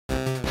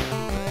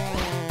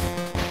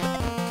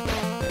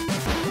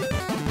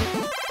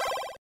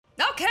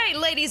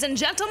right, ladies and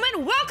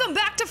gentlemen, welcome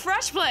back to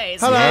FreshPlays.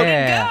 Hello. How'd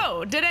Yeah. it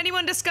go? Did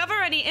anyone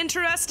discover any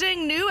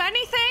interesting new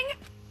anything?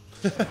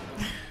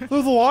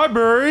 There's a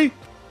library.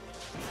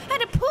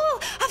 And a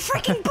pool, a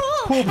freaking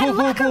pool, and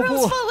locker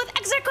rooms full with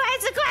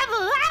exercise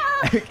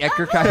equipment.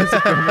 Exercise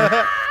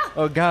equipment.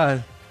 Oh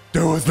God.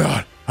 There was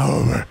not,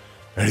 however,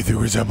 anything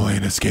resembling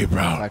an escape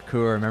route.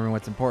 Sakura, remembering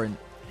what's important.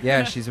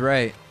 Yeah, she's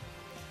right.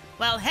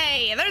 Well,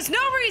 hey, there's no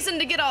reason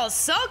to get all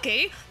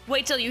sulky.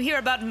 Wait till you hear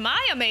about my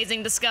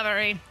amazing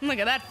discovery. Look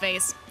at that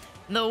face.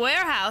 The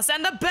warehouse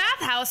and the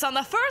bathhouse on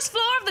the first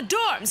floor of the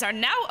dorms are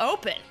now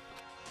open.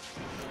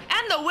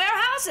 And the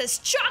warehouse is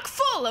chock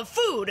full of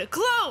food,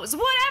 clothes,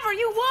 whatever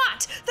you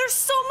want. There's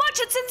so much,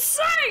 it's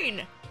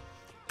insane.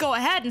 Go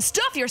ahead and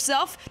stuff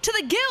yourself to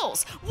the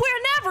gills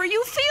whenever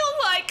you feel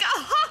like.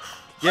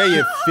 Yeah,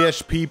 you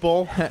fish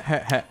people.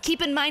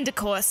 Keep in mind, of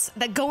course,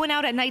 that going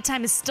out at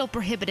nighttime is still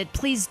prohibited.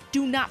 Please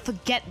do not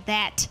forget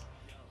that.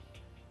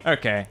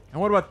 Okay,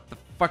 and what about the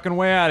fucking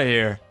way out of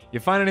here? You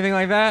find anything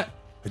like that?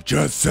 I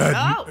just said.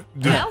 Oh,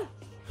 well,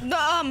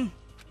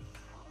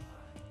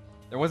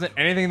 There wasn't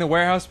anything in the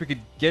warehouse we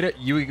could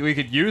we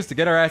could use to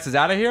get our asses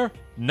out of here?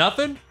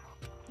 Nothing?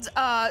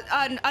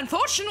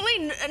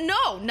 Unfortunately,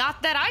 no,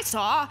 not that I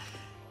saw.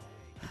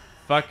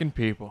 Fucking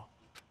people.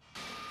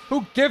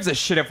 Who gives a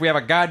shit if we have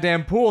a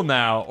goddamn pool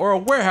now, or a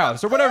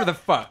warehouse, or whatever the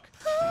fuck?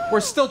 We're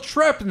still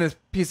trapped in this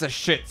piece of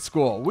shit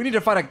school. We need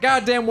to find a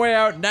goddamn way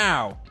out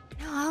now.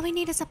 No, all we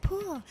need is a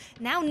pool.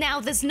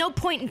 Now, there's no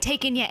point in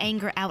taking your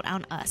anger out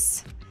on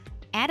us.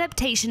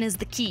 Adaptation is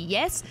the key,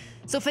 yes?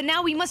 So for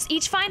now, we must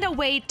each find a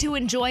way to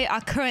enjoy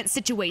our current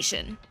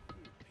situation.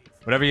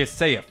 Whatever you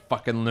say, you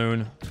fucking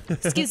loon.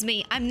 Excuse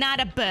me, I'm not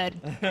a bird.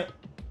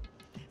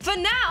 For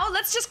now,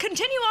 let's just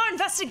continue our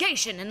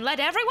investigation and let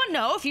everyone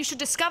know if you should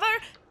discover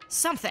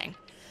something.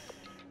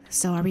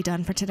 So are we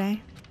done for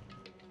today?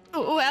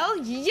 Well,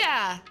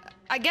 yeah,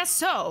 I guess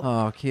so.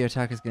 Oh,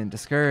 Kiyotaka's getting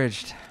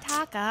discouraged.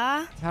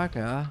 Taka.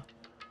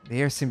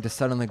 The air seemed to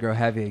suddenly grow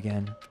heavy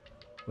again.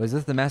 Was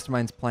this the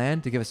mastermind's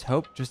plan to give us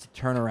hope just to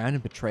turn around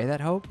and betray that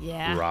hope?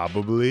 Yeah.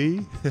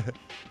 Probably.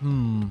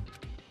 All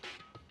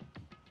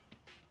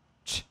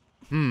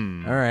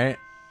right.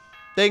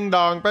 Ding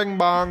dong, bing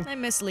bong. I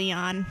miss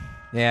Leon.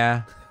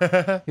 Yeah.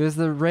 He was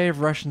the ray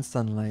of Russian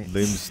sunlight.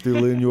 I'm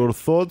still in your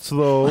thoughts,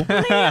 though.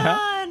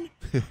 Leon!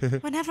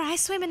 Whenever I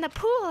swim in the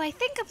pool, I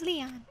think of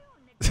Leon.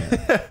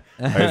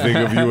 I think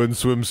of you in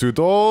swimsuit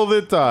all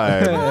the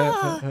time.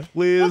 Oh,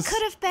 Please. what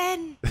could have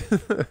been?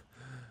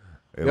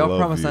 We all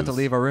promised not to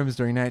leave our rooms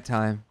during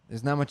nighttime.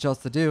 There's not much else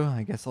to do.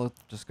 I guess I'll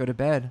just go to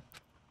bed.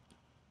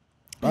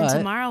 And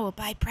tomorrow we'll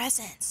buy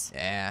presents.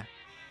 Yeah.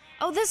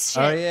 Oh, this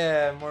shit. Oh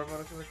yeah, more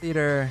Monokuma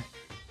Theater.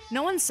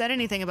 No one said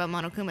anything about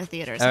Monokuma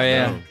Theaters. Oh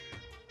yeah.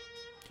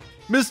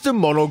 Mr.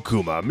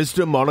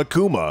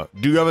 Monokuma,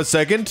 do you have a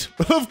second?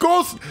 Of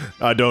course!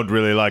 I don't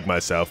really like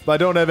myself. I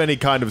don't have any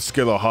kind of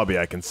skill or hobby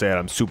I can say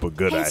I'm super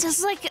good It's at.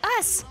 just like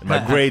us. And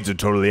my grades are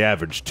totally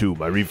average, too.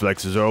 My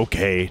reflexes are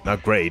okay.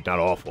 Not great, not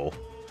awful.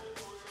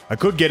 I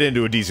could get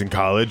into a decent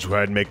college where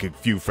I'd make a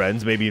few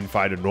friends, maybe even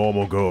find a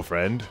normal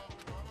girlfriend.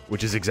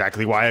 Which is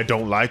exactly why I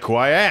don't like who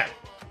I am.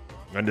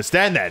 I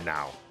understand that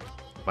now.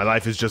 My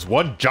life is just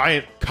one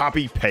giant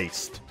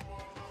copy-paste.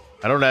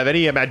 I don't have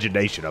any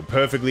imagination. I'm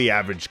perfectly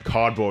average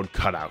cardboard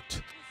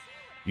cutout.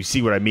 You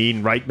see what I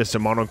mean, right,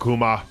 Mr.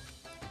 Monokuma?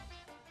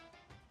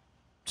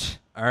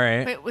 All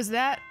right. Wait, was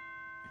that?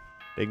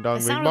 Ding dong, It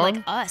bing sounded bong?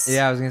 like us.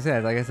 Yeah, I was gonna say.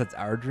 I guess that's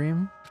our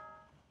dream.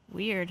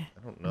 Weird.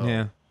 I don't know.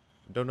 Yeah.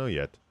 I don't know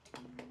yet.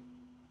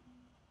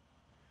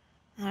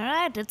 All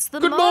right, it's the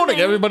Good morning,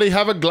 everybody.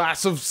 Have a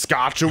glass of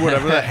scotch or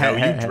whatever the hell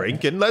you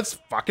drink, and let's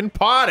fucking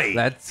party.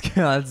 Let's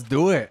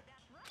do it.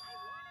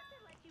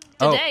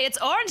 Today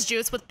it's orange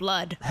juice with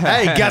blood.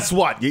 Hey, guess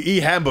what? Your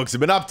e-handbooks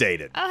have been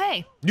updated. Oh,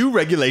 hey. New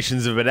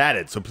regulations have been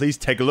added, so please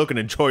take a look and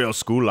enjoy your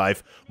school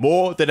life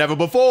more than ever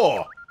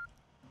before.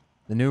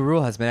 The new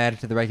rule has been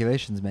added to the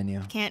regulations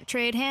menu. Can't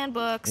trade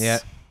handbooks. Yeah.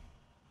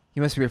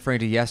 You must be referring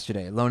to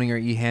yesterday. Loaning your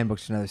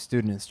e-handbooks to another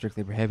student is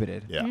strictly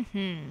prohibited. Yeah.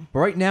 But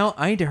right now,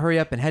 I need to hurry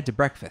up and head to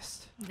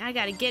breakfast. I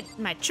gotta get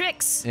my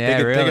tricks. Yeah,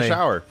 Take a really.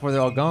 shower. Before they're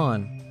all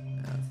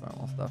gone. Yeah, that's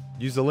normal stuff.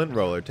 Use the lint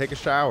roller. Take a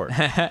shower.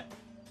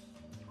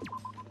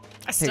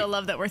 I still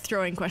love that we're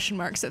throwing question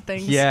marks at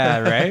things. Yeah,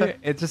 right?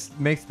 It just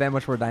makes it that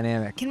much more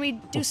dynamic. Can we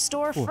do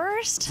store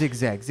first?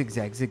 Zigzag,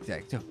 zigzag,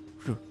 zigzag.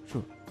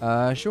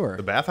 Sure.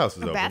 The bathhouse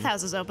is Our open.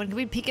 bathhouse is open. Can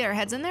we peek our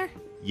heads in there?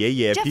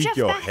 Yeah, Jeff, peek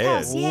your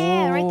bathhouse. head.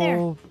 Yeah, right there.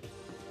 Oh.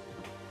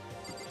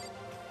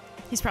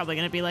 He's probably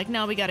gonna be like,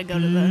 no, we gotta go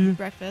to the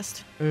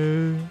breakfast.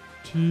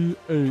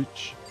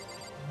 A-T-H.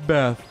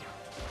 Beth.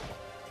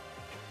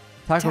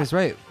 Taco was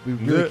right. We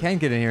really can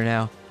get in here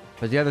now.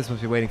 But the others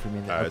must be waiting for me.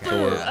 All right, Okay. so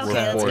we're Okay,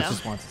 let's forced. go.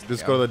 Just wants us to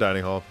Just go to the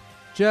dining hall.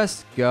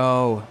 Just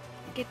go.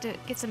 Get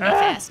some meat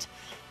fast.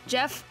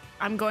 Jeff,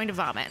 I'm going to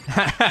vomit.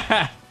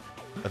 I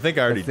think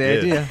I already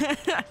That's the did.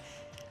 idea.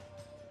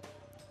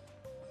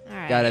 All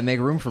right. Gotta make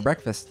room for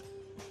breakfast.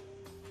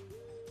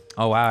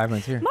 Oh wow,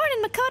 everyone's here.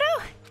 Morning,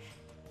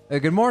 Makoto.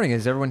 Good morning.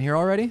 Is everyone here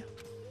already?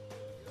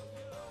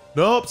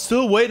 Nope,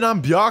 still waiting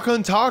on Byakuya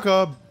and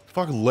Taka.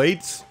 Fucking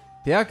late.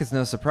 Byakuya's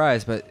no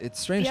surprise, but it's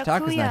strange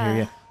Taka's not here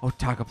yet. Oh,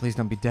 Taka, please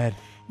don't be dead.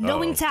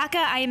 Knowing Taka,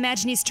 I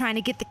imagine he's trying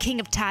to get the king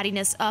of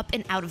tardiness up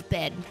and out of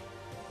bed.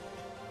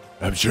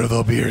 I'm sure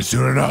they'll be here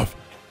soon enough.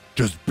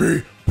 Just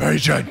be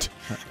patient.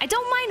 I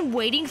don't mind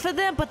waiting for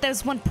them, but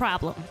there's one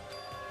problem.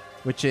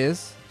 Which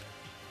is?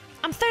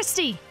 I'm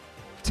thirsty.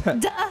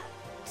 Duh.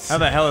 How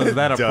the hell is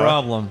that a Duh.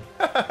 problem?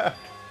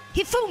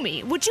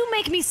 Hifumi, would you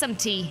make me some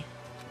tea?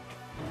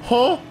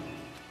 Huh?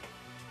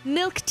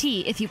 Milk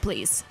tea, if you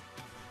please.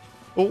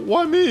 Well,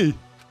 why me?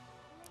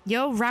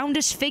 Your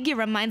roundish figure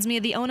reminds me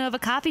of the owner of a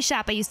coffee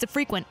shop I used to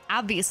frequent,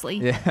 obviously.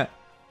 Yeah,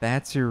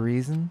 that's your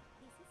reason?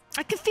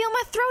 I can feel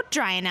my throat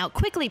drying out.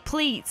 Quickly,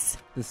 please.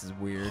 This is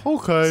weird.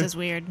 Okay. This is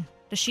weird.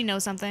 Does she know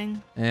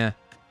something? Yeah.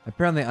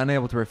 Apparently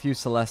unable to refuse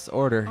Celeste's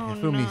order, Oh,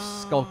 Hifumi no.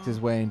 skulked his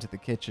way into the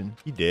kitchen.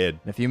 He did.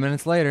 And a few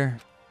minutes later,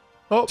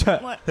 Oh,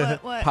 What?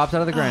 popped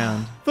out of the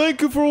ground.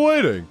 thank you for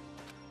waiting.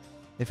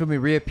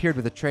 Hifumi reappeared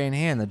with a tray in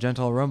hand, the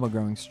gentle aroma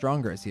growing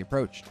stronger as he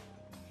approached.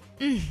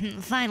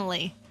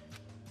 Finally.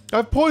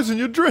 I've poisoned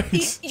your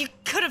drinks. You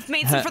could have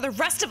made some for the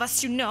rest of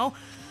us, you know.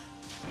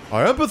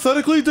 I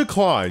empathetically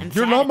decline.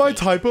 You're not my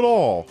Emphatically. type at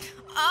all.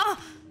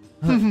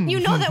 You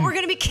know that we're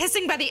gonna be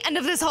kissing by the end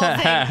of this whole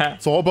thing.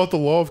 It's all about the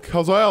law of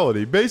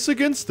causality, basic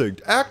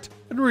instinct, act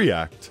and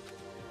react.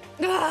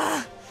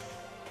 Ugh.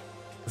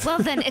 Well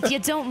then, if you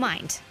don't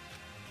mind.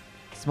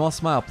 A small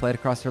smile played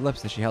across her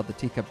lips as she held the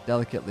teacup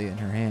delicately in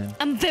her hand.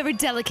 I'm very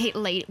delicate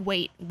late.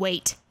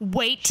 Wait.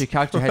 She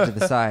cocked her head to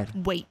the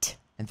side Wait.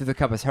 and threw the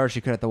cup as hard as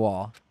she could at the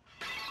wall.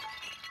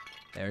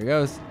 There he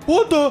goes.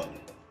 What the?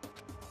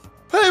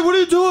 Hey, what are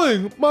you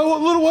doing? My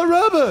little white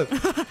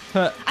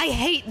rabbit. I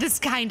hate this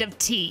kind of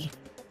tea.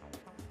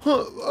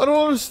 Huh, I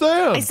don't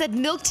understand. I said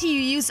milk tea,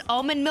 you use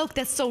almond milk,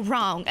 that's so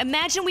wrong.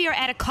 Imagine we are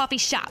at a coffee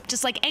shop,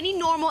 just like any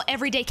normal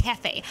everyday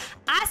cafe.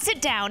 I sit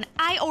down,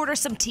 I order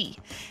some tea.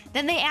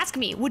 Then they ask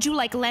me, would you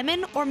like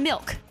lemon or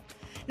milk?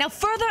 Now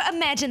further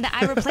imagine that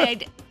I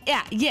replied,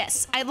 yeah,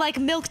 yes, I'd like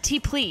milk tea,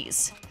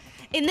 please.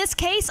 In this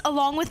case,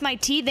 along with my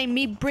tea, they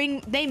may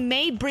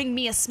bring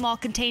me a small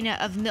container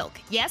of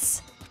milk,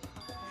 yes?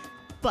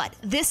 But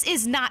this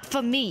is not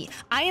for me.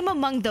 I am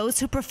among those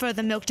who prefer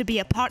the milk to be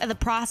a part of the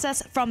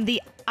process from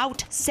the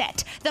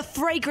outset. The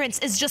fragrance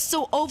is just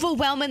so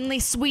overwhelmingly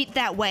sweet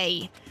that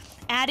way.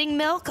 Adding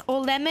milk or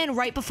lemon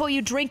right before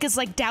you drink is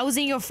like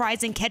dousing your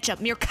fries in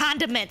ketchup, mere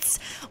condiments.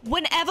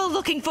 Whenever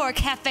looking for a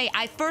cafe,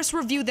 I first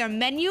review their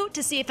menu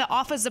to see if it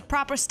offers the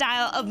proper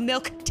style of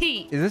milk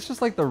tea. Is this just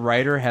like the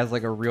writer has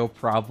like a real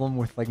problem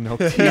with like milk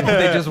tea?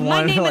 They just My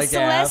want name to like is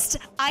Celeste.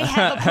 I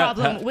have a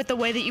problem with the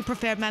way that you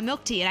prepared my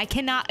milk tea, and I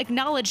cannot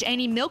acknowledge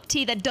any milk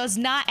tea that does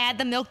not add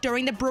the milk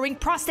during the brewing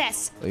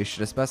process. Well, you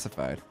should have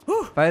specified.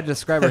 If I had to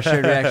describe our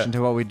shared reaction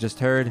to what we just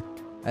heard,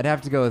 I'd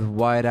have to go with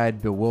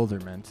wide-eyed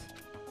bewilderment.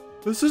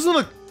 This isn't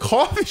a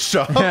coffee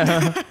shop.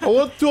 I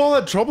went through all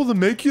that trouble to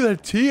make you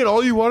that tea, and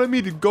all you wanted me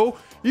to go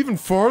even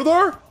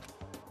further?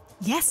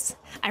 Yes,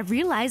 I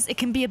realize it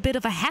can be a bit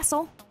of a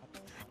hassle.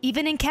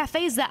 Even in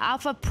cafes that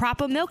offer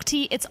proper milk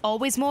tea, it's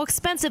always more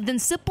expensive than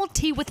simple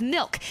tea with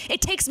milk.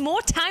 It takes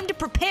more time to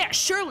prepare,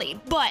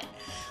 surely, but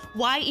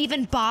why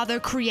even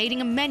bother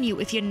creating a menu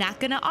if you're not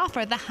gonna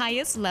offer the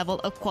highest level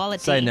of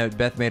quality? Side note,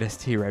 Beth made us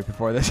tea right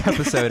before this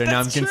episode, and now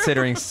I'm That's true.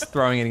 considering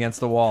throwing it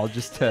against the wall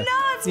just to,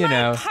 it's you my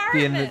know,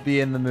 apartment.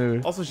 be in the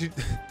mood. Also, she...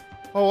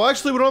 Oh,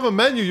 actually, we don't have a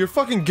menu. You're a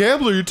fucking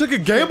gambler. You took a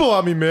gamble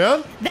on me,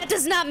 man. That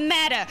does not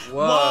matter.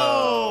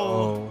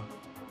 Whoa.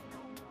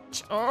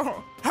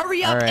 Oh,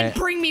 hurry up All right. and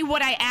bring me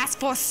what I asked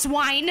for,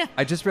 swine.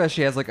 I just realized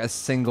she has like a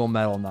single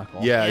metal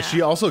knuckle. Yeah, she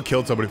also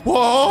killed somebody.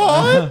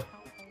 What?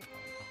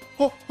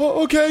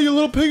 Okay, you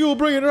little piggy will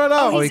bring it right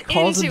out. Oh, he He's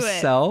calls into it.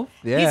 himself?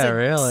 He's Yeah, a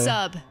really.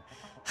 sub.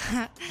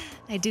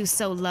 I do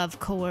so love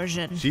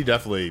coercion. She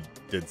definitely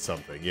did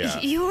something, yeah.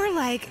 You were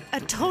like a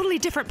totally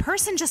different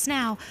person just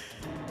now.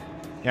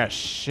 Yeah,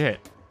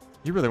 shit.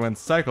 You really went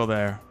psycho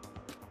there.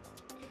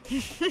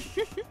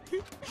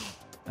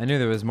 I knew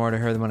there was more to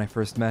her than when I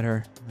first met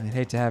her. I'd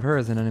hate to have her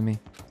as an enemy.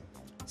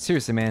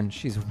 Seriously, man,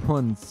 she's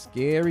one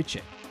scary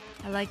chick.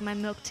 I like my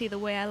milk tea the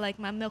way I like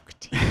my milk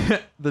tea.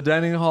 The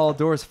dining hall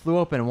doors flew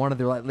open and one of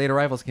their late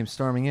arrivals came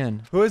storming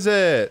in. Who is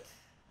it?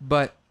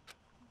 But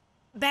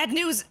Bad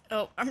news.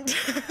 Oh,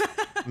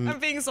 I'm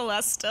being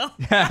Celeste still.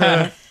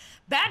 Bad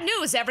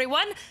news,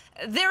 everyone.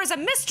 There is a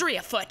mystery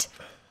afoot.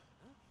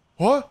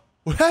 What?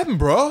 What happened,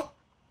 bro?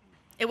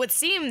 It would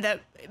seem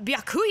that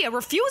Byakuya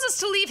refuses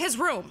to leave his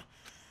room.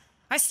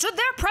 I stood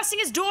there pressing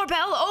his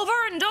doorbell over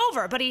and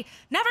over, but he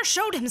never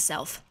showed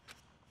himself.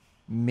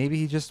 maybe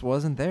he just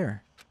wasn't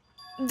there.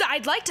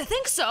 I'd like to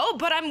think so,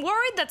 but I'm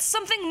worried that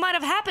something might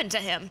have happened to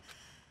him.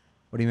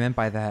 What he meant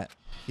by that,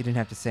 he didn't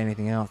have to say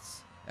anything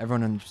else.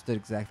 Everyone understood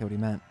exactly what he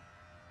meant.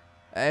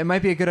 It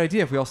might be a good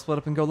idea if we all split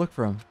up and go look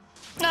for him.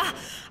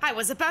 I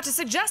was about to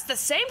suggest the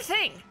same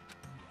thing.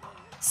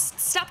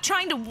 Stop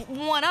trying to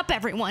one-up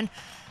everyone.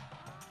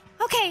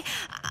 Okay,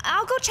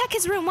 I'll go check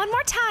his room one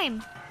more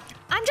time.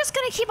 I'm just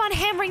gonna keep on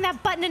hammering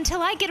that button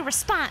until I get a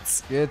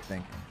response. Good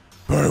thinking.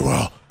 Very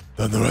well.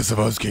 Then the rest of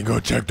us can go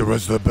check the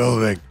rest of the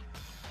building.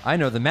 I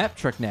know the map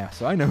trick now,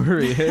 so I know where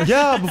he is.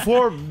 Yeah,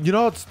 before,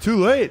 it's too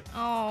late.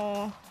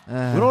 Oh. We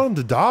don't want him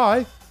to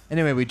die.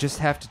 Anyway, we just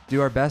have to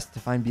do our best to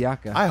find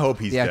Byakuya. I hope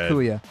he's dead.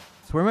 Byakuya.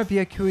 So where might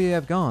Byakuya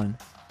have gone?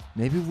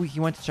 Maybe he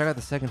went to check out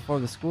the second floor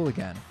of the school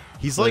again.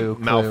 He's Clue, like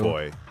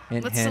Malfoy.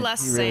 Hint, What's hint,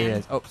 Celeste he really saying?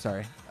 is. Oh,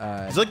 sorry.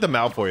 He's like the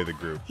Malfoy of the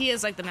group. He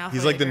is like the Malfoy.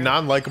 He's like the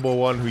non-likable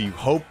one who you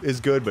hope is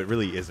good, but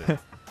really isn't.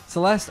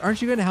 Celeste,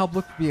 aren't you going to help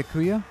look for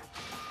Byakuya?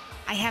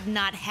 I have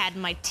not had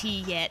my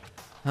tea yet.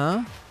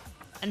 Huh?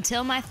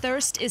 Until my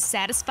thirst is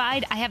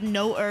satisfied, I have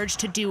no urge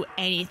to do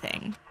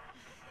anything.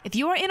 If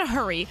you are in a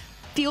hurry,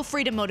 feel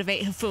free to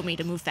motivate Hifumi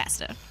to move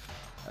faster.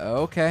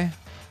 Okay.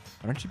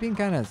 But aren't you being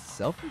kind of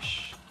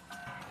selfish?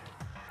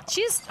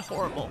 She's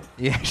horrible.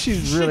 Yeah,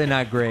 she's really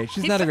not great.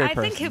 She's not a great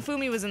person. I think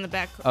Hifumi was in the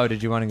back. Oh,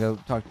 did you want to go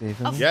talk to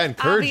Hifumi? Yeah,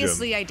 encourage him.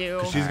 Obviously, I do.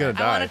 'Cause she's gonna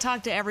die. I want to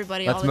talk to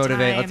everybody all the Let's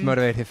time.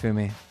 motivate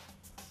Hifumi.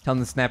 Tell him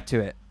to snap to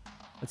it.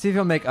 Let's see if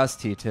he'll make us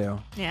tea too.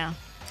 Yeah.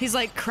 He's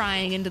like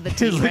crying into the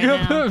tea He's right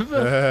like,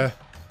 now.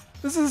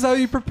 This is how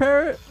you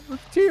prepare it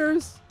with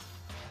tears.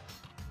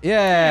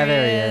 Yeah, there he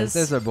There is. he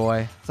is. There's our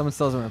boy. Someone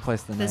still hasn't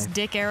replaced the This knife.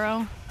 dick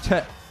arrow.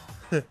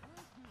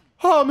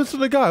 Oh, Mr.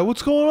 the guy,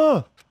 what's going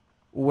on?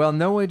 Well,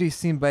 no one has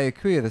seen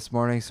Byakuya this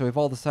morning, so we've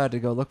all decided to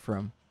go look for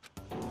him.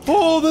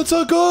 Oh, that's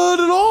not good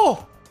at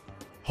all.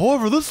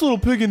 However, this little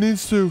piggy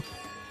needs to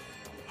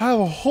have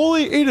a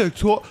holy edict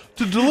to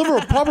deliver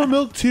a proper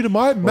milk tea to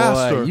my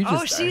master. you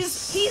Oh, just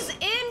he's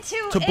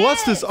into To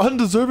bless this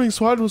undeserving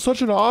swine with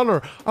such an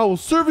honor, I will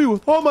serve you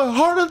with all my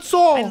heart and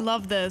soul. I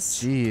love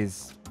this.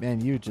 Jeez,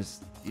 man, you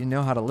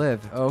know how to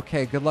live.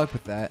 Okay, good luck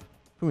with that.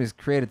 Fumi's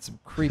created some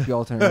creepy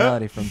alternate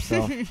reality for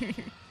himself.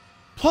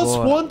 Plus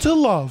Boy. one to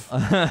love.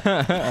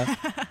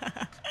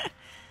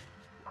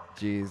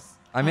 Jeez.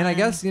 I mean, I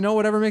guess,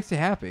 whatever makes you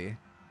happy. If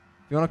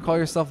you want to call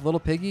yourself Little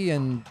Piggy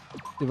and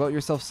devote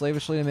yourself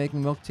slavishly to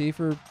making milk tea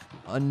for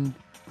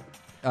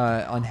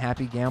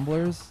unhappy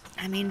gamblers,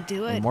 I mean,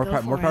 do it. more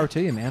Go for power it.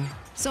 to you, man.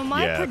 So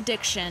my Yeah.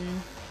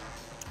 prediction,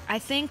 I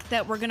think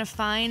that we're gonna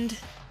find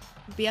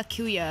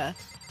Byakuya,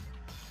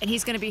 and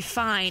he's gonna be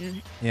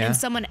fine, Yeah. and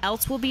someone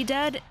else will be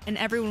dead, and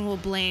everyone will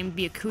blame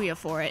Byakuya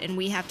for it, and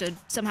we have to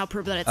somehow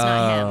prove that it's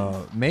not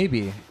him.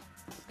 Maybe.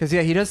 Because,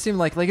 yeah, he does seem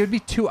like it would be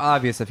too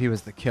obvious if he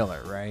was the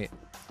killer, right?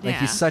 Like, Yeah.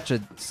 he's such a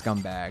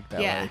scumbag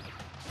that, Yeah. like,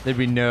 there'd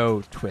be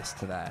no twist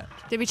to that.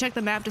 Did we check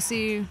the map to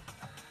see?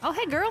 Oh,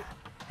 hey, girl.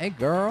 Hey,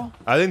 girl.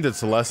 I think that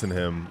Celeste and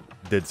him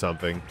did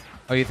something.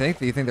 Oh, you think?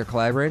 Do you think they're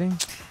collaborating?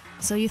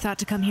 So you thought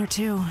to come here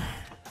too?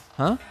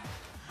 Huh?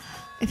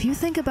 If you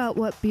think about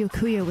what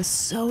Byakuya was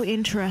so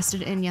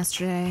interested in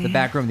yesterday, The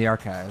back room, the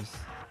archives,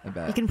 I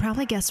bet. you can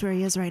probably guess where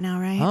he is right now,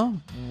 right? Huh?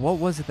 What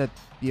was it that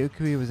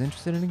Byakuya was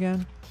interested in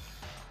again?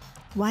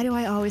 Why do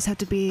I always have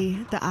to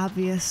be the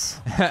obvious,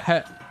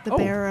 the Oh.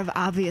 bearer of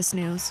obvious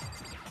news?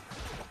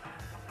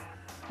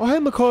 Oh, hey,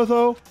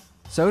 Makoto.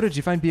 So, did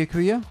you find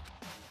Byakuya?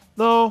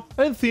 No,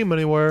 I didn't see him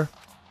anywhere.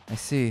 I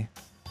see.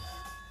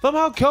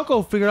 Somehow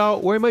Kyoko figured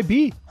out where he might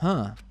be.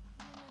 Huh.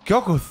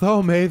 Kyoko's so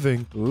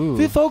amazing. Ooh.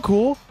 She's so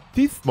cool.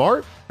 She's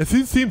smart, and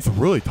she seems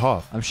really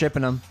tough. I'm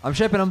shipping him. I'm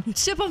shipping him.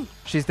 Ship him.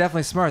 She's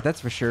definitely smart,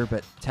 that's for sure,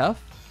 but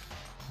tough?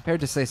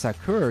 Compared to, say,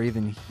 Sakura or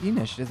even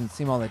Hina, she doesn't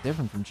seem all that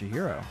different from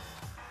Chihiro.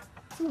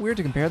 Isn't it weird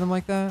to compare them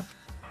like that?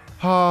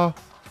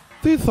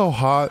 She's so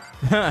hot.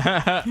 I think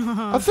That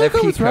I'm pea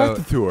coat.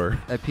 attracted to her.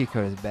 That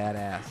Pico is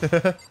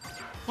badass.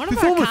 One of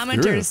He's our almost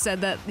commenters serious.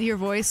 said that your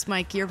voice,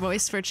 Mike, your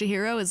voice for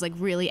Chihiro is like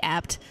really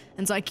apt,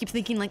 and so I keep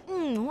thinking like, I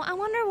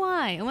wonder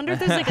why. I wonder if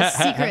there's like a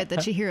secret that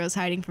Chihiro's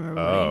hiding from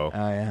everybody. Oh.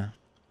 Oh, yeah.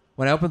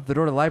 When I opened the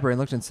door to the library and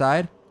looked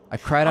inside, I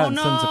cried out Oh, in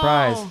sudden no.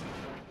 surprise.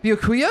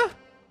 Byakuya?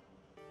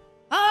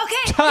 Oh, okay,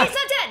 he's not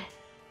dead.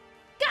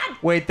 God.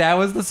 Wait, that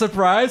was the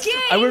surprise?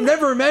 I would have Game.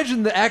 never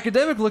imagined the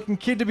academic-looking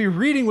kid to be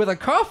reading with a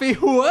coffee.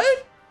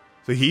 What?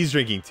 So he's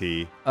drinking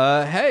tea.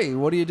 Hey,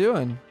 what are you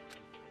doing?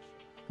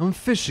 I'm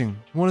fishing.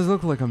 What does it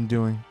look like I'm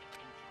doing?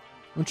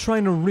 I'm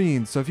trying to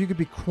read, so if you could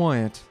be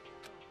quiet.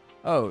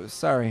 Oh,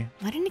 sorry.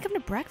 Why didn't he come to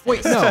breakfast?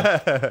 Wait,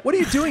 no. What are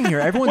you doing here?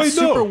 Everyone's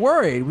Wait, no. super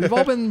worried. We've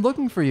all been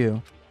looking for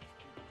you.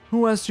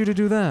 Who asked you to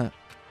do that?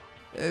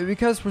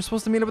 Because we're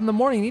supposed to meet up in the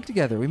morning and eat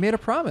together. We made a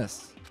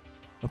promise.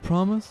 A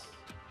promise?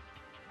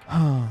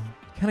 Can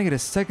I get a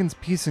second's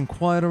peace and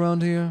quiet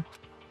around here?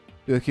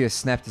 Byakuya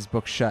snapped his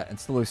book shut and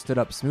slowly stood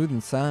up, smooth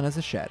and silent as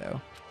a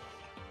shadow.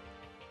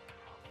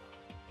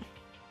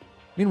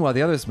 Meanwhile,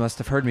 the others must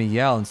have heard me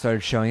yell and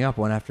started showing up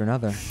one after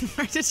another.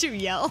 Why did you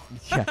yell?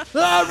 Yeah.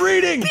 I'm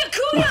reading!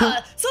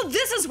 Byakuya! So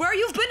this is where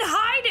you've been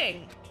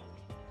hiding.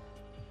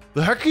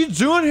 The heck are you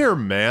doing here,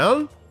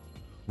 man?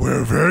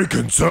 We're very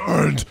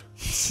concerned.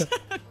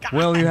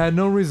 Well, you had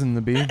no reason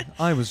to be.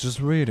 I was just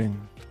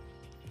reading.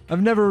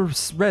 I've never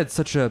read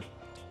such a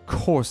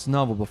coarse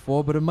novel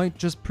before, but it might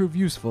just prove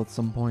useful at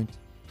some point.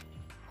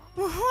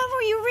 What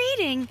were you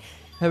reading?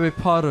 Harry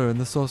Potter and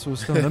the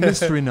Sorcerer's Stone, a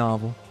mystery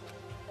novel.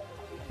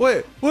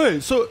 Wait,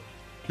 so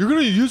you're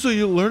gonna use what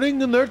you're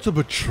learning in there to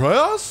betray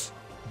us?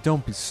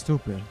 Don't be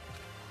stupid.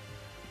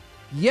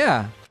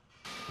 Yeah.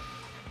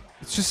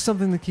 It's just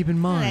something to keep in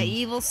That mind.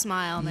 evil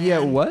smile, man. Yeah,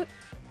 what?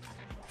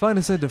 If I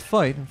decide to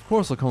fight, of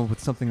course I'll come up with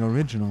something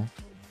original.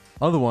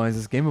 Otherwise,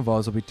 this game of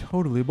ours will be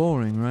totally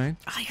boring, right?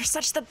 Oh, you're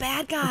such the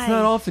bad guy. It's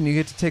not often you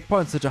get to take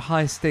part in such a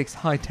high-stakes,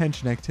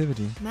 high-tension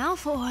activity.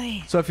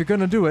 Malfoy. So if you're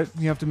gonna do it,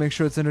 you have to make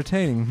sure it's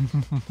entertaining.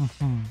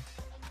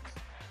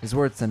 His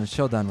words sent a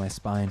chill down my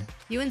spine.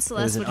 You and There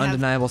Celeste was an would have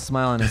undeniable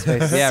smile on his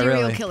face. Yeah, serial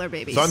really. killer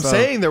babies. So I'm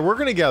saying they're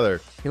working together.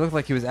 He looked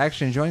like he was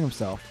actually enjoying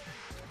himself.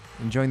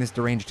 Enjoying this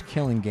deranged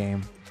killing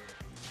game.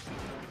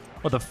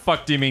 What the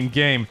fuck do you mean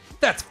game?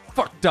 That's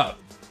fucked up.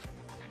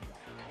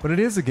 But it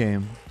is a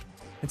game.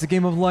 It's a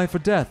game of life or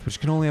death,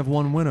 which can only have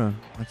one winner.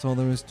 That's all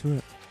there is to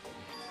it.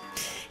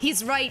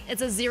 He's right.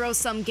 It's a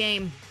zero-sum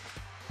game.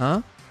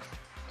 Huh?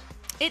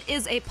 It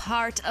is a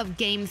part of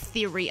game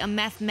theory, a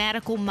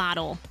mathematical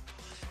model.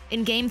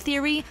 In game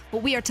theory,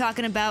 what we are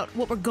talking about,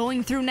 what we're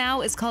going through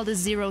now, is called a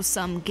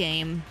zero-sum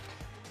game.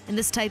 In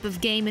this type of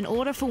game, in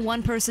order for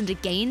one person to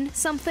gain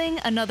something,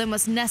 another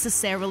must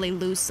necessarily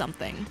lose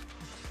something.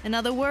 In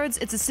other words,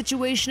 it's a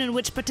situation in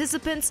which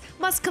participants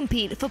must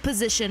compete for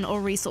position or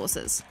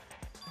resources.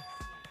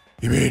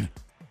 You mean,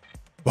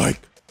 like,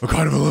 a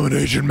kind of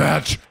elimination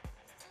match?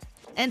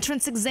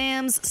 Entrance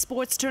exams,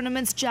 sports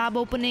tournaments, job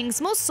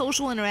openings, most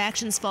social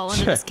interactions fall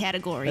into this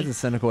category. That's a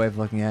cynical way of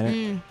looking at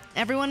it.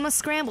 Everyone must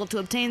scramble to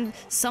obtain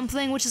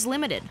something which is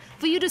limited.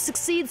 For you to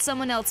succeed,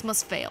 someone else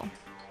must fail.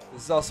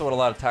 This is also what a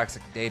lot of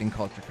toxic dating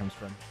culture comes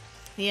from.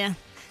 Yeah,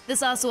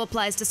 this also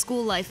applies to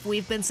school life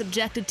we've been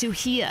subjected to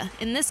here.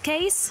 In this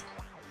case,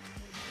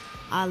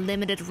 our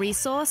limited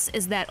resource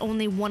is that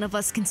only one of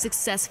us can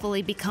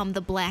successfully become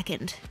the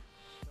Blackened.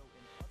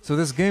 So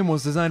this game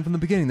was designed from the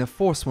beginning to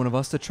force one of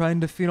us to try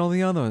and defeat all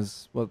the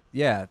others. Well,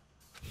 yeah.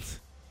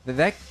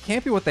 That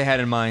can't be what they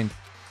had in mind.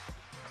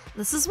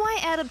 This is why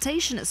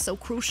adaptation is so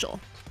crucial.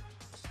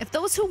 If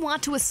those who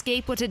want to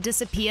escape were to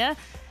disappear,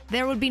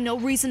 there would be no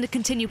reason to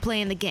continue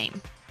playing the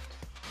game.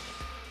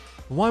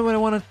 Why would I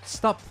want to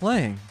stop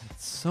playing?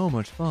 It's so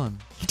much fun.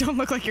 You don't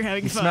look like you're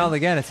having He fun. smiled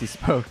again as he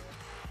spoke.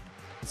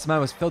 The smile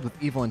was filled with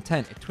evil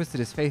intent. It twisted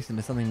his face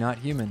into something not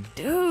human.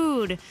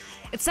 Dude,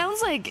 it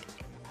sounds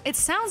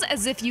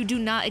as if you do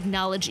not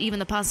acknowledge even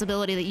the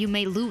possibility that you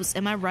may lose.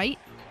 Am I right?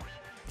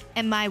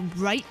 Am I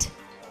right?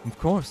 Of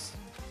course.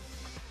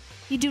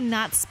 You do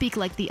not speak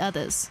like the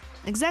others.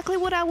 Exactly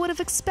what I would have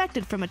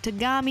expected from a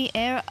Tagami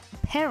heir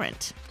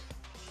parent.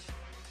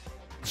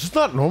 It's just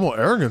not normal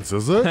arrogance,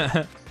 is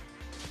it?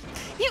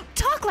 You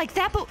talk like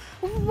that, but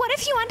what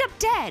if you end up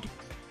dead?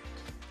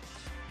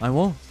 I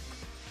won't.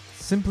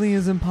 Simply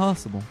is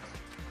impossible.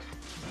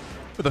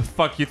 Who the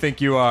fuck you think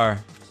you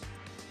are?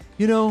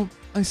 You know,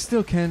 I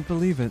still can't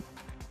believe it.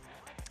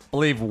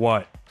 Believe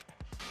what?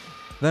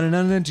 That an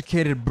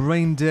uneducated,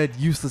 brain-dead,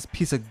 useless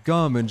piece of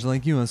garbage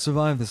like you has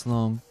survived this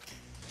long.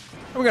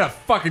 I'm gonna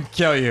fucking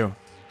kill you.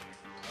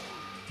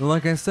 But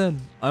like I said,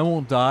 I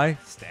won't die.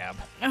 Stab.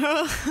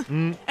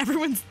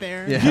 Everyone's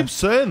there. Yeah. Keep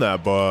saying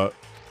that, but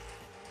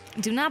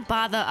Do not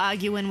bother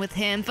arguing with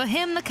him. For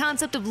him, the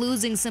concept of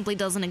losing simply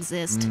doesn't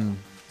exist.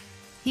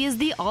 He is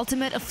the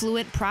ultimate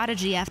affluent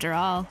prodigy, after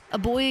all. A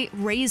boy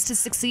raised to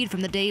succeed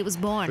from the day he was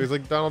born. he's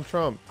like Donald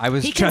Trump. I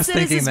was He just considers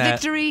thinking his that.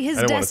 victory his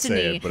I didn't wanna say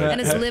destiny it, but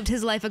and has lived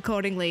his life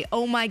accordingly.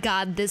 Oh my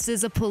god, this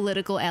is a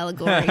political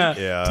allegory.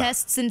 Yeah.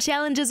 Tests and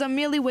challenges are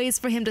merely ways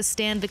for him to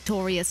stand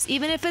victorious,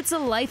 even if it's a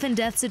life and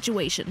death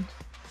situation.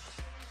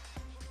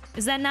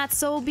 Is that not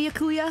so,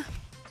 Byakuya?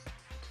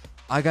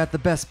 I got the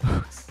best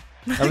books.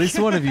 At least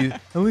one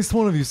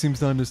of you seems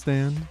to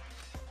understand.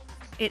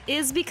 It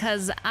is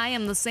because I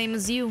am the same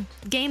as you.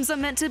 Games are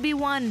meant to be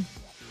won.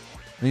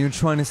 Are you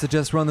trying to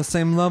suggest we're on the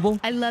same level?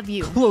 I love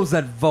you. Close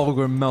that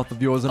vulgar mouth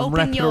of yours and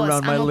wrap Open it yours.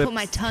 around my I'm gonna lips. put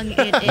my tongue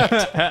in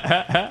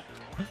it.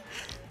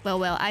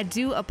 Well, I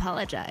do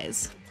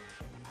apologize.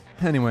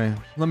 Anyway,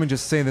 let me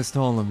just say this to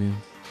all of you.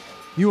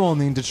 You all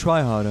need to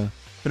try harder.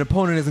 If an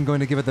opponent isn't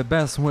going to give it the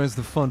best, where's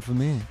the fun for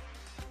me?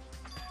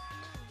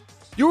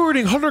 You were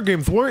reading Hunger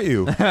Games, weren't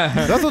you?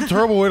 That's a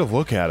terrible way to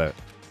look at it.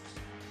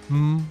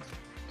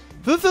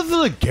 This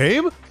isn't a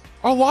game.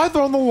 Our lives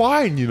are on the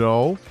line, you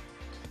know.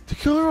 To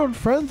kill your own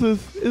friends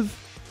is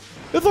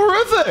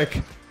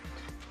horrific.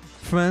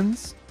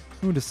 Friends?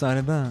 Who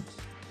decided that?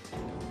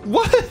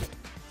 What?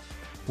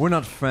 We're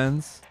not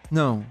friends.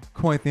 No,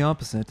 quite the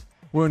opposite.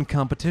 We're in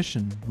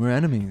competition. We're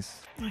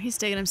enemies. Oh, he's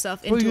taking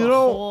himself Well, into you a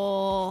know-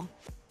 hole.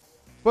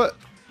 But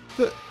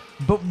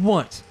But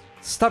what?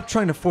 Stop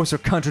trying to force your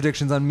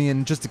contradictions on me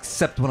and just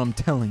accept what I'm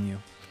telling you.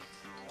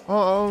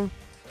 I'll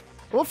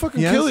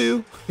fucking Yes? kill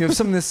you. You have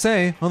something to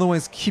say,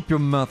 otherwise keep your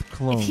mouth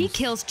closed. If he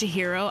kills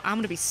Chihiro, I'm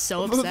gonna be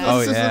so This upset. Oh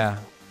is a- yeah.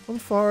 I'm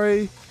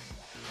sorry.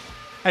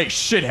 Hey,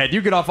 shithead,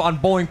 you get off on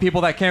bullying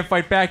people that can't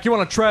fight back. You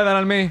wanna try that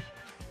on me?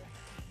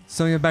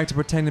 So you're back to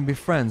pretending to be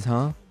friends,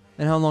 huh?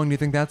 And how long do you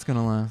think that's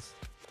gonna last?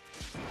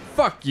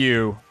 Fuck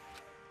you.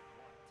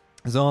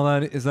 Is that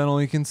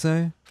all you can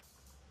say?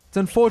 It's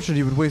unfortunate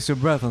you would waste your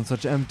breath on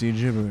such empty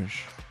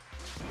gibberish.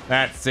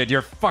 That's it,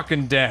 you're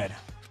fucking dead.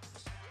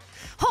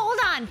 Hold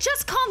on,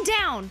 just calm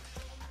down.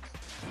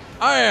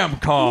 I am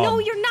calm. No,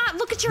 you're not.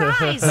 Look at your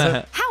eyes.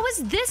 How is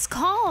this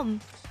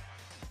calm?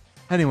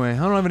 Anyway, I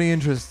don't have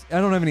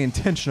any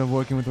intention of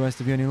working with the rest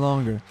of you any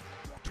longer.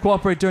 To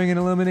cooperate during an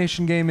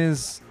elimination game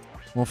is,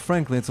 well,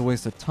 frankly, it's a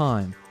waste of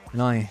time.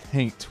 And I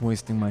hate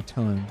wasting my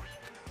time.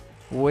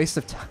 Waste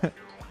of time?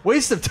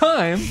 Waste of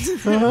time?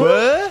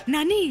 What?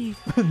 Nani?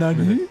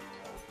 Nani?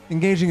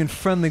 Engaging in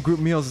friendly group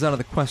meals is out of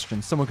the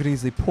question. Someone could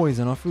easily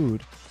poison our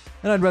food.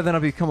 And I'd rather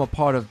not become a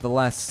part of the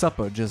Last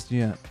Supper just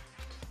yet.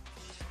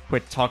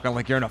 Quit talking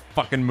like you're in a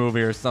fucking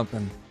movie or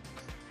something.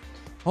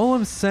 All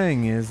I'm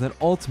saying is that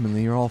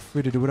ultimately you're all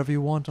free to do whatever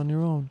you want on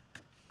your own.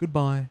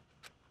 Goodbye.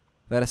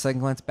 Without a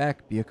second glance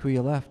back,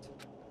 Byakuya left.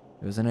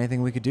 There wasn't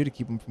anything we could do to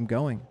keep him from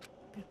going.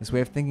 His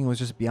way of thinking was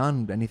just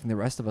beyond anything the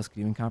rest of us could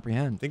even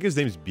comprehend. I think his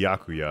name's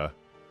Byakuya.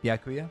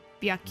 Byakuya?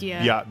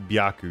 Byakuya.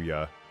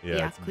 Byakuya.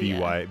 Yeah, it's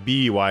Byakuya.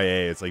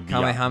 B-Y-A. It's like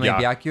Kamehame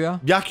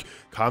Byakuya?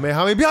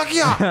 Kamehame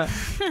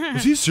Byakuya!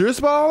 Is he serious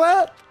about all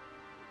that?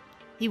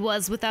 He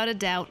was without a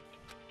doubt.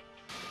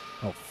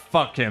 Oh,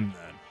 fuck him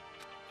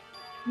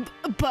then.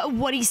 But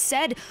what he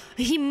said,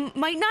 he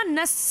might not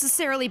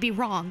necessarily be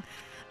wrong.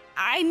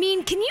 I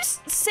mean, can you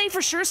say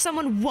for sure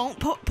someone won't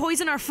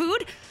poison our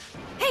food?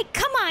 Hey,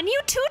 come on, you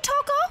too,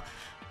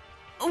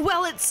 Toko?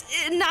 Well, it's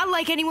not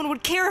like anyone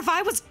would care if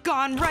I was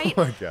gone, right?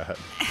 Oh my god.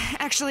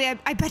 Actually,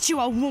 I bet you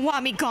all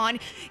want me gone.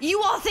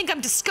 You all think I'm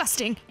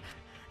disgusting.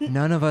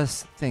 None of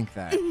us think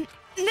that.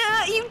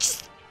 Nah, you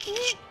just...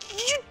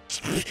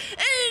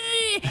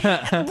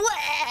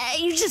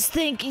 You just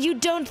think, you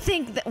don't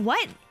think that...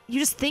 What? You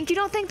just think you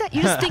don't think that?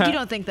 You just think you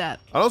don't think that.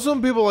 I know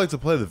some people like to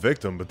play the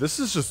victim, but this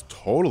is just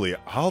totally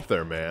out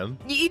there, man.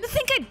 You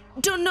think I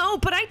don't know,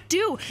 but I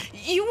do.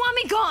 You want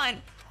me gone.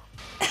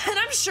 And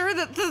I'm sure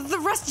that the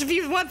rest of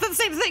you want the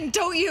same thing,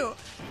 don't you?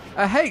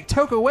 Hey,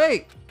 Toko,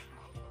 wait!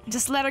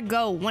 Just let her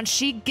go. Once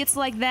she gets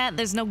like that,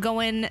 there's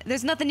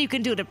nothing you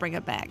can do to bring her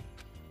back.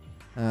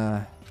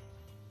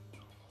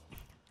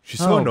 She's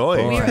so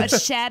annoying. We're a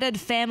shattered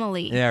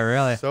family. Yeah,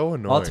 really. So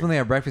annoying. Ultimately,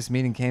 our breakfast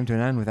meeting came to an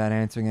end without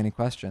answering any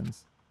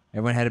questions.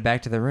 Everyone headed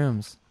back to their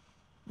rooms.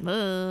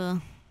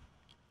 Jeez,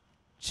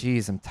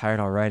 I'm tired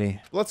already.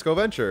 Let's go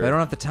venture. But I don't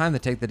have the time to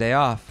take the day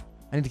off.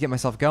 I need to get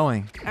myself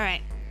going. All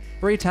right.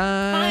 Free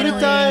time!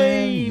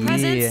 Finally. Free time!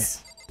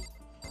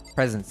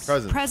 Presents.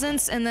 Presents.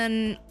 Presents, and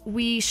then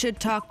we should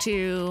talk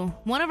to...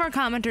 One of our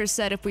commenters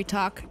said if we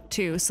talk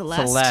to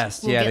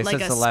Celeste, we'll yeah, get they like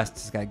said a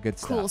Celeste's got good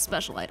cool stuff.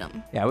 special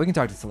item. Yeah, we can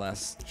talk to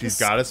Celeste. She's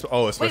got us.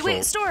 Oh, a special.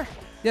 Wait, store.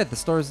 Yeah, the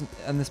store's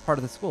in this part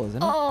of the school,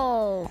 isn't it?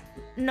 Oh,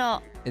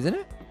 no. Isn't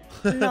it?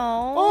 No.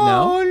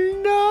 No?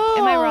 no.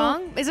 Am I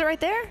wrong? Is it right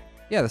there?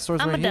 Yeah, the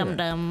store's I'm right a here.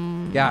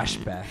 dum-dum. Gosh,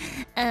 Beth.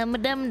 I'm a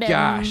dum-dum.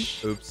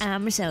 Gosh. Oops.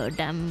 I'm so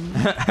dumb.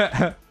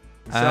 Sound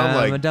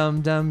like I'm a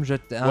dum-dum. What's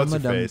her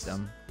face?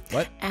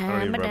 What? I don't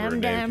even remember her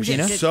name.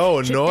 Gina? She's so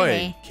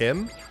annoying.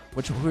 Kim?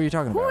 Who are you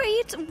talking Who about? are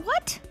you?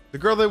 What? The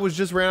girl that was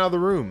just ran out of the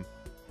room.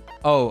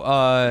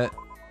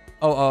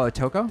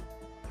 Toko?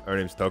 Her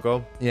name's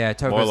Toko. Yeah,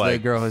 Toko's More the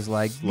like girl who's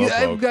like,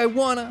 slowpoke. I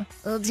wanna.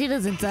 Well, she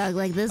doesn't talk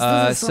like this.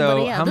 So This is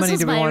somebody how else. many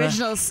This do was we my wanna-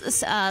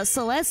 original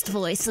Celeste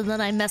voice, and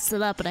then I messed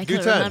it up, and I Do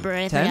couldn't 10. remember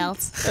anything 10?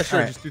 else. Yeah, sure.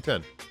 Alright. Just do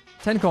 10.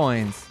 10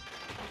 coins.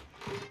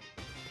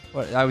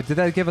 What? Did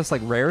that give us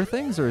like rare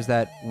things, or is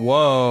that?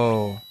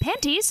 Whoa.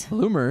 Panties?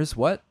 Bloomers?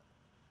 What?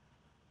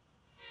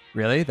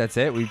 Really? That's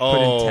it? We put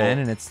Oh. in 10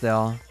 and it's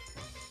still.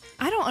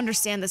 I don't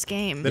understand this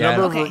game. The Yeah,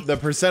 number, okay. the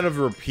percent of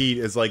repeat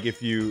is like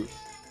if you.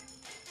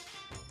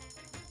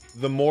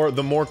 The more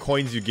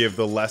coins you give,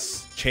 the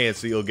less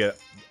chance that you'll get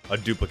a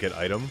duplicate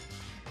item.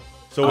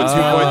 So with 2 coins,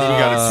 you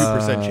got a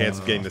 2% chance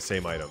of getting the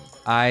same item.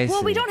 I Well,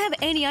 see. we don't have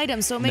any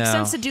items, so it makes No.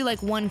 sense to do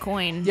like 1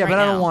 coin. Yeah, right but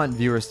I don't now. want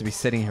viewers to be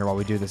sitting here while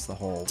we do this the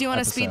whole. Do you want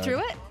to speed episode.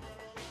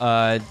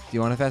 through it? Do you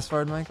want to fast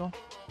forward, Michael?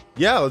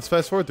 Yeah, let's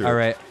fast forward through. All it.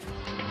 right.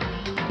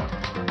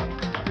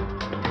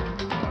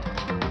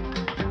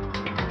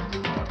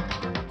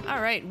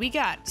 All right, we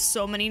got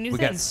so many new We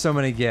got things. so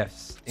many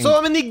gifts.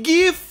 So many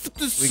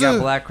gifts. We got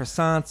black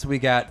croissants. We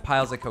got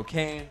piles of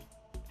cocaine.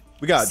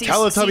 We got Sea-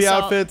 Teletubby sea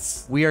salt.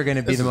 outfits. We are going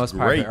to be This the is most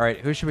popular. great. All right,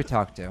 who should we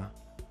talk to?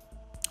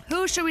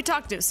 Who should we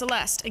talk to?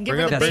 Celeste, and give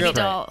Bring her the up- baby bring up-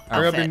 doll Bring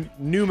up outfit. your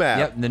new map.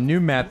 Yep, the new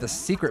map, the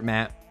secret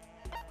map.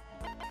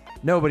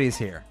 Nobody's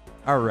here.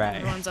 All right.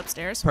 Everyone's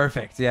upstairs.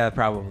 Perfect. Yeah,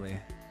 probably.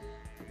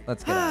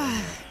 Let's get out of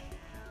here.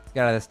 Let's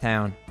get out of this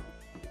town.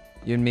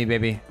 You and me,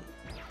 baby.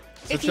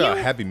 If Such you-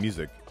 happy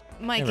music.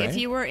 Mike, Yeah, if right?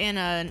 you were in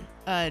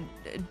a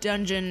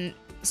dungeon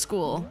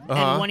school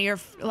Uh-huh. and one of your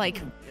like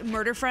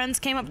murder friends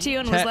came up to you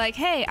and was Chat. like,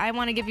 "Hey, I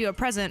want to give you a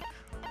present,"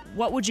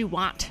 what would you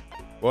want?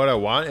 What I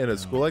want in a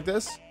school like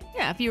this?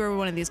 Yeah, if you were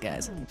one of these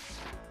guys.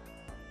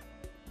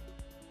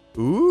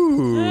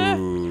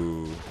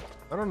 Ooh.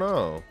 I don't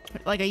know.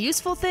 Like a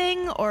useful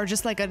thing or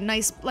just like a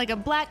nice, like a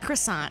black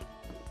croissant.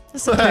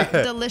 Just a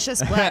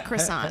delicious black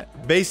croissant.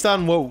 Based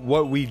on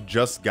what we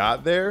just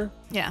got there,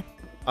 Yeah.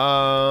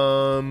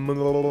 I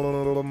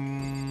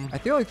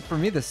feel like for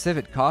me, the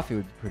civet coffee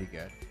would be pretty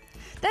good.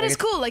 That is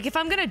cool. Like if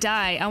I'm gonna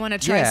die, I want to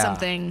try Yeah.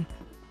 something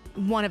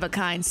one of a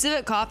kind.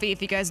 Civet coffee,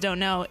 if you guys don't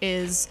know,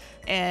 is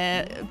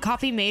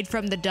coffee made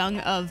from the dung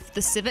of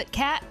the civet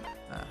cat.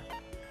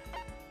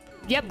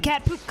 Yep,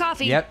 cat poop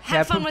coffee. Yep,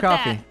 Have cat fun poop with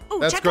coffee. that. Oh,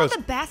 That's check gross. out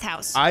the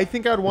bathhouse. I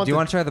think I'd want. Do you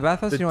want to try the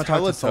bathhouse? Or do you want to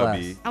talk to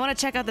Celeste? I want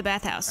to check out the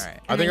bathhouse. All right.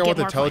 I think I want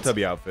the Teletubby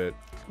points. outfit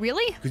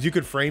Really? because you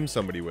could frame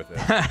somebody with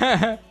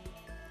it.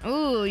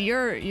 Ooh,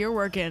 you're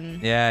working.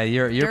 Yeah,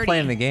 you're Dirty.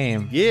 playing the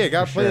game. Yeah,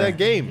 gotta For play sure. that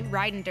game.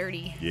 Riding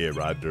dirty. Yeah,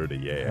 ride dirty.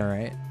 Yeah. All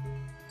right.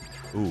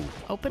 Ooh.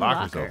 Open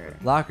Lockers locker.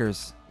 open.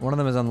 Lockers. One of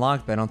them is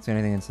unlocked, but I don't see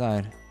anything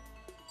inside.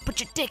 Put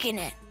your dick in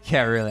it.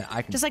 Yeah, really.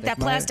 I can Just like stick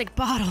that plastic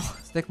bottle.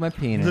 Stick my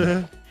peen in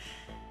it.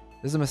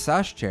 There's a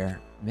massage chair.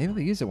 Maybe I'll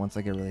use it once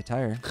I get really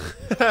tired.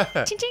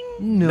 Ching ching.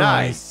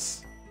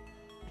 Nice.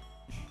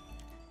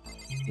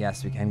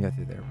 Yes, we can go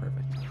through there.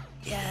 Perfect.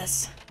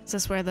 Yes. Is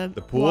this where the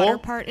pool? water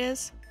part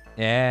is?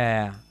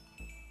 Yeah.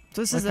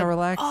 So this Look is how a.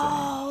 relaxing.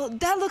 Oh,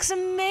 that looks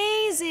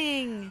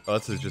amazing. Oh,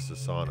 this is just a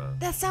sauna.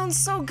 That sounds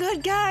so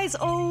good, guys.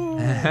 Oh.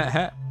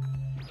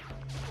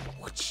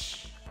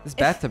 This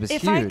bathtub is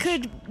if huge. I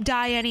could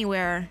die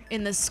anywhere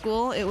in this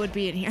school, it would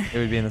be in here. It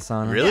would be in the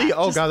sauna. Really? Yeah,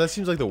 Oh just god, that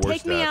seems like the worst.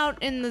 Take me death.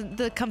 out in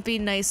the comfy,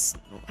 nice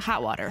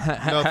hot water.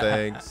 No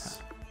thanks.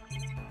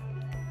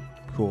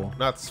 Cool.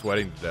 Not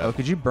sweating to Oh, death.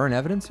 could you burn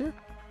evidence here?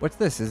 What's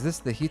this? Is this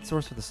the heat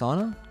source for the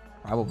sauna?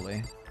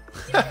 Probably.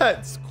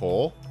 It's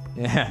coal.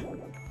 Yeah.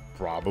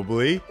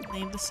 Probably.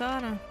 Name the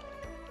sauna.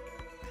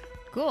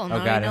 Cool. Oh Now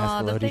god, you it know has all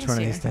to the load each things one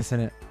of here. these, doesn't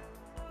it?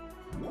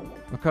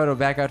 Makoto,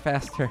 back out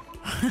faster.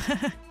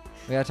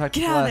 We gotta talk to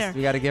Get out of Celeste. there.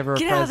 We gotta give her a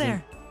Get out of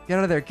present. Get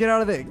out of there. Get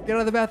out of there. Get out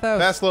of the bathhouse.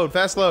 Fast load.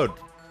 Fast load.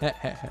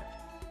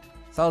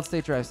 Solid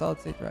state drive. Solid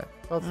state drive.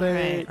 All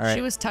right. All right.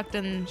 She was tucked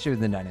in, She was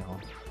in the dining hall.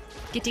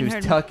 She getting was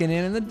her tucking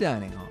in the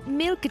dining hall.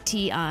 milk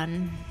tea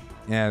on.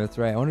 Yeah, that's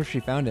right. I wonder if she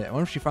found it. I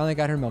wonder if she finally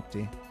got her milk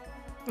tea.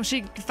 Well,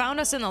 she found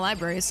us in the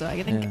library, so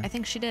I think Yeah. I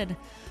think she did.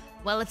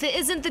 Well, if it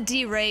isn't the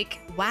D rank,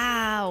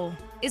 wow,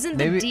 isn't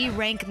Maybe- the D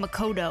rank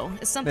Makoto?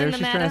 Is something Maybe the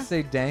she's matter? trying to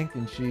say dank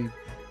and she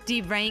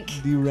D rank.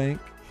 D rank.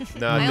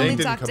 Nah, I Dang only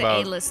didn't talk come to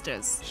out.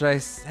 A-listers. Should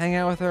I hang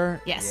out with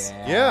her? Yes.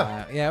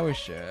 Yeah. Yeah, we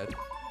should.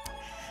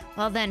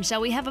 Well then,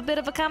 shall we have a bit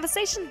of a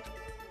conversation?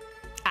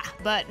 Ah,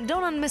 but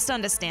don't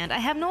misunderstand. I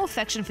have no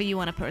affection for you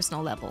on a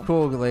personal level.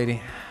 Cool,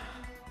 lady.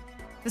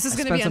 This is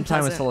I gonna spent be some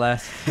time with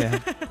unpleasant.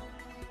 Celeste. Yeah.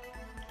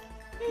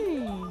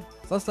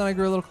 Celeste and I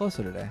grew a little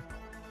closer today.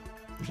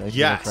 Would you like to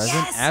give her a Yes. present?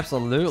 Yes!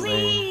 Absolutely.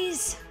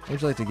 Please, What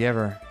would you like to give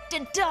her?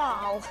 the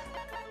doll.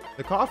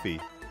 The coffee.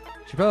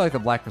 She probably like the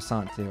black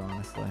croissant too,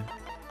 honestly.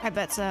 I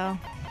bet so.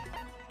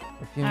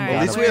 Perfume All right, At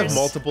bottle. least we have where's-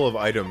 multiple of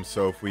items,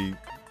 so if we.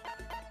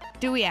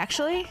 Do we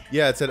actually?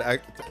 Yeah, it said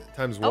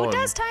times Oh, one. it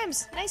does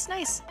times. Nice,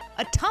 nice.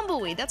 A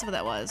tumbleweed. That's what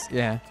that was.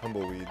 Yeah.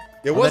 Tumbleweed.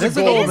 It Oh, was that a is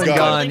a golden golden gun.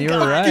 gun. You were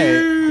gun. right.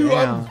 You,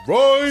 Damn. I'm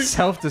right.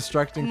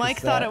 Self-destructing. Mike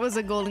cassette. thought it was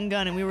a golden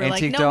gun, and we were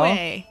Antique like, no doll?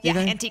 way. You Yeah,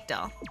 think? antique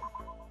doll.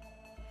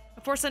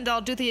 A porcelain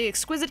doll due to the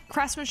exquisite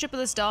craftsmanship of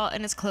this doll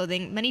and its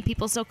clothing. Many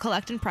people still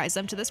collect and prize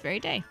them to this very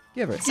day.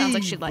 Give it. Sounds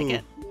like she'd like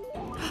it.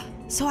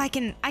 So I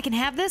can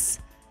have this?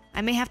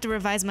 I may have to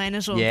revise my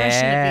initial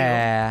impression of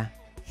Yeah.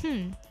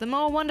 you. The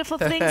more wonderful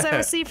things I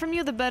receive from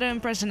you, the better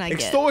impression I get.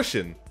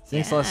 Extortion.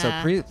 Seeing Celeste so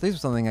Yeah. pleased with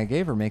something I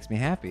gave her makes me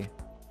happy.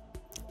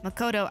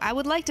 Makoto, I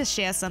would like to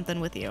share something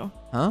with you.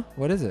 Huh?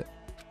 What is it?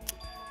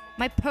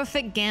 My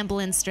perfect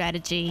gambling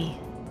strategy.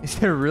 Is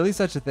there really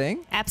such a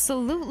thing?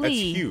 Absolutely.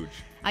 That's huge.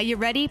 Are you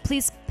ready?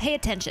 Please pay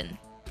attention.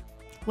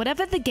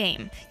 Whatever the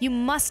game, you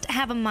must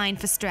have a mind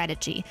for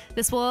strategy.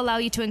 This will allow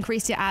you to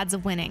increase your odds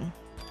of winning.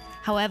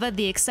 However,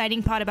 the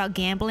exciting part about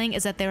gambling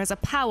is that there is a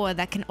power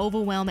that can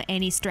overwhelm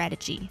any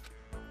strategy.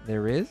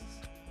 There is?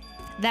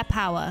 That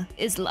power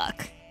is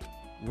luck.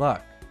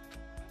 Luck.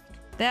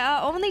 There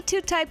are only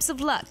two types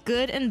of luck,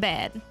 good and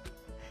bad.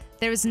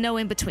 There is no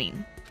in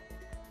between.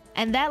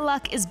 And that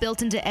luck is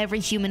built into every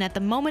human at the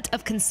moment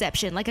of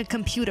conception, like a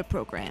computer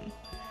program.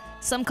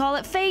 Some call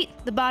it fate.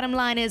 The bottom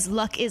line is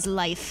luck is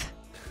life.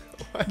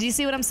 Do you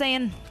see what I'm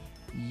saying?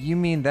 You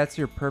mean that's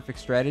your perfect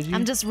strategy?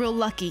 I'm just real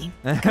lucky.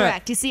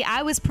 Correct. You see,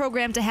 I was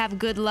programmed to have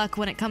good luck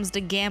when it comes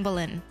to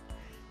gambling.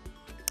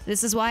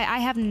 This is why I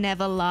have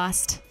never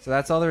lost. So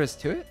that's all there is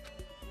to it?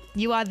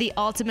 You are the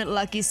ultimate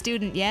lucky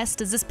student, yes?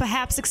 Does this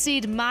perhaps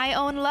exceed my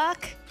own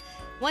luck?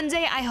 One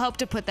day I hope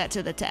to put that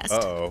to the test.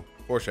 Uh-oh.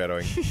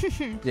 Foreshadowing.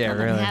 Yeah, Well, then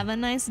really. have a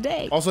nice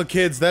day. Also,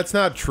 kids, that's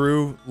not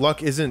true.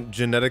 Luck isn't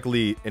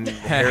genetically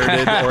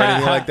inherited or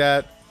anything like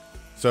that.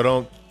 So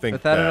don't think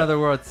Without that. another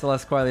word,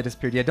 Celeste quietly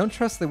disappeared. Yeah, don't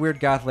trust the weird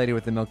goth lady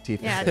with the milk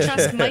teeth. Yeah,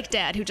 trust Mike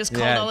Dad, who just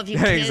called all of you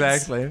kids.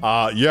 exactly.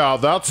 Yeah,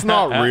 that's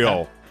not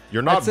real.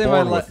 You're not I'd say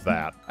born my with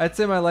that. I'd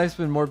say my life's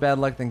been more bad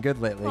luck than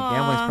good lately.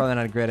 Gambling's Aw. probably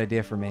not a great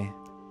idea for me.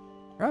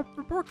 Our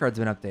report card's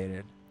been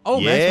updated. Oh,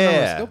 Max went over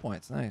Yeah. skill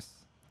points. Nice.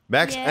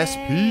 Max Yay.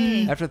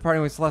 SP. After the party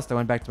with Celeste, I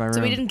went back to my room.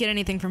 So we didn't get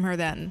anything from her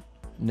then.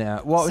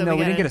 No, well, So no, we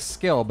we didn't gotta- get a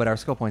skill, but our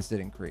skill points did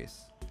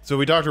increase. So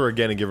we talk to her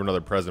again and give her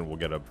another present. We'll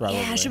get a. Probably.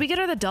 Yeah, should we get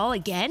her the doll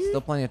again?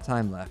 Still plenty of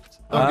time left.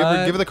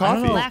 Oh, give her the I don't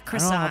coffee. know- Black I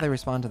don't know how croissant. they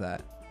respond to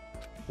that.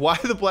 Why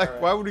the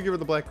black? Why would we give her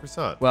the black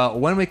croissant? Well,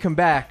 when we come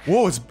back,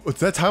 Whoa, it's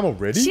that time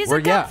already? She's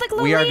We're- a Catholic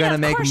we are Lolita. gonna Of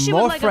make course she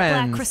more would like a black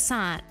friends.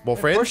 croissant. More of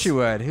friends? course you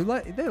would. They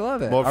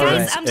love it. More All right.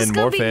 friends. Guys, I'm just and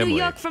gonna more be family. New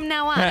York from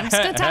now on. I'm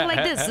just gonna talk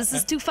like this. This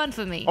is too fun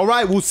for me. All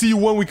right, we'll see you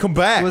when we come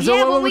back. So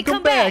Yeah, when when we we come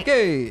come back, back.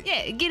 hey.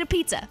 Yeah, get a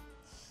pizza.